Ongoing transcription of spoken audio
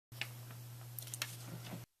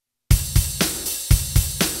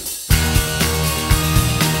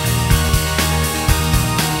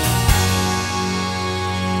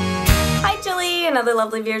other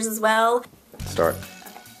lovely viewers as well. Start.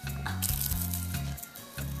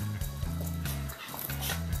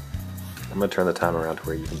 I'm gonna turn the time around to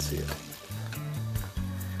where you can see it.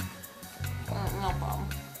 No problem.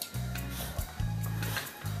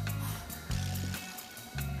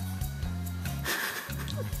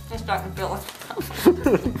 I'm starting to feel it.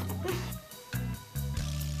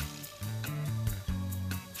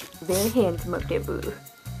 Very handsome up there, boo.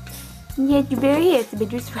 Yes, you're very handsome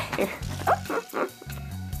in your sweater.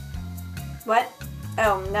 What?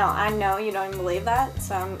 Oh, no, I know you don't even believe that,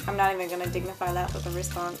 so I'm not even gonna dignify that with a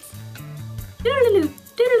response. Doodle-doo,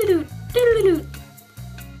 doodle-doo, doodle-doo.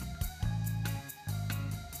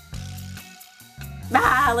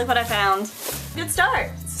 Ah, look what I found. Good start.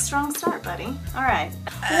 It's a strong start, buddy. Alright.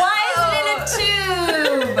 Why is it in a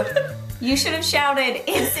tube? You should have shouted,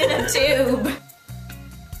 it's in a tube.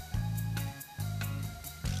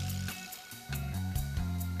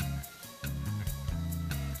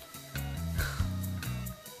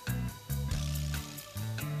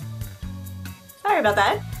 Sorry about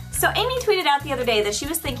that. So Amy tweeted out the other day that she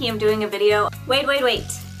was thinking of doing a video. Wait. Wait.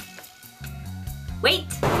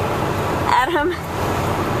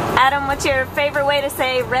 Adam, what's your favorite way to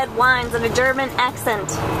say red wines in a German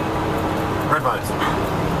accent? Red vines.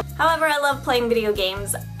 However, I love playing video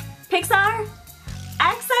games. Pixar?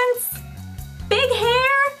 Accents? Big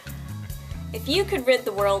hair? If you could rid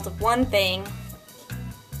the world of one thing,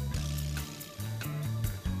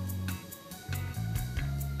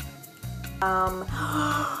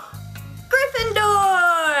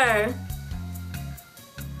 Gryffindor!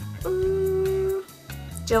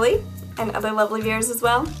 Jilly, and other lovely viewers as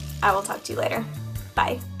well, I will talk to you later.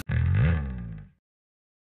 Bye.